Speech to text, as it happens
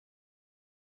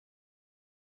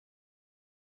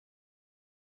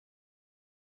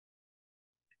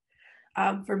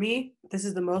For me, this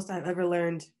is the most I've ever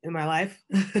learned in my life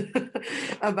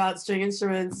about string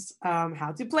instruments,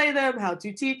 how to play them, how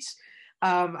to teach.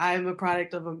 I'm a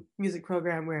product of a music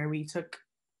program where we took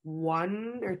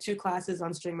 1 or 2 classes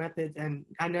on string methods, and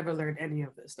I never learned any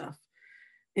of this stuff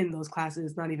in those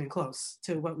classes, not even close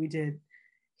to what we did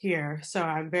here. So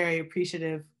I'm very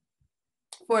appreciative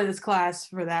for this class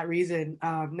for that reason.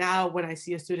 Now, when I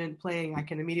see a student playing, I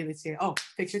can immediately say, "Oh,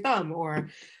 fix your thumb," or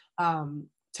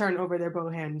turn over their bow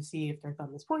hand and see if their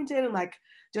thumb is pointed. And like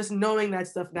just knowing that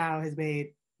stuff now has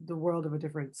made the world of a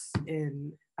difference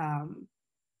in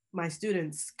my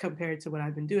students compared to what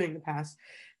I've been doing the past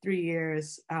 3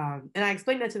 years. And I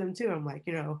explained that to them too. I'm like,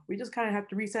 we just kind of have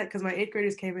to reset because my 8th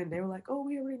graders came in. They were like, "Oh,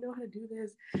 we already know how to do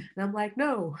this." And I'm like,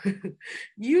 "No,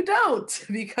 you don't,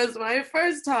 because when I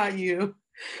first taught you,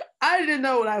 I didn't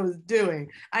know what I was doing."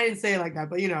 I didn't say it like that,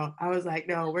 but I was like,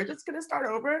 "No, we're just gonna start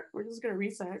over. We're just gonna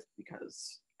reset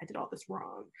because I did all this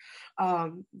wrong."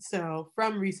 So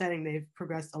from resetting, they've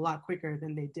progressed a lot quicker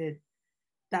than they did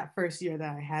that first year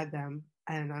that I had them,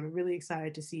 and I'm really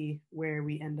excited to see where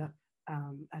we end up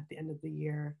at the end of the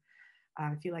year.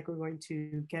 I feel like we're going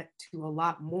to get to a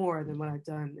lot more than what I've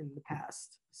done in the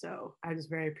past. So I'm just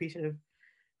very appreciative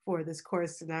for this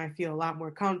course, and I feel a lot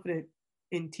more confident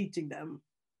in teaching them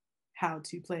how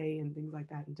to play and things like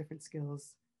that and different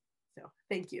skills. So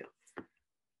thank you.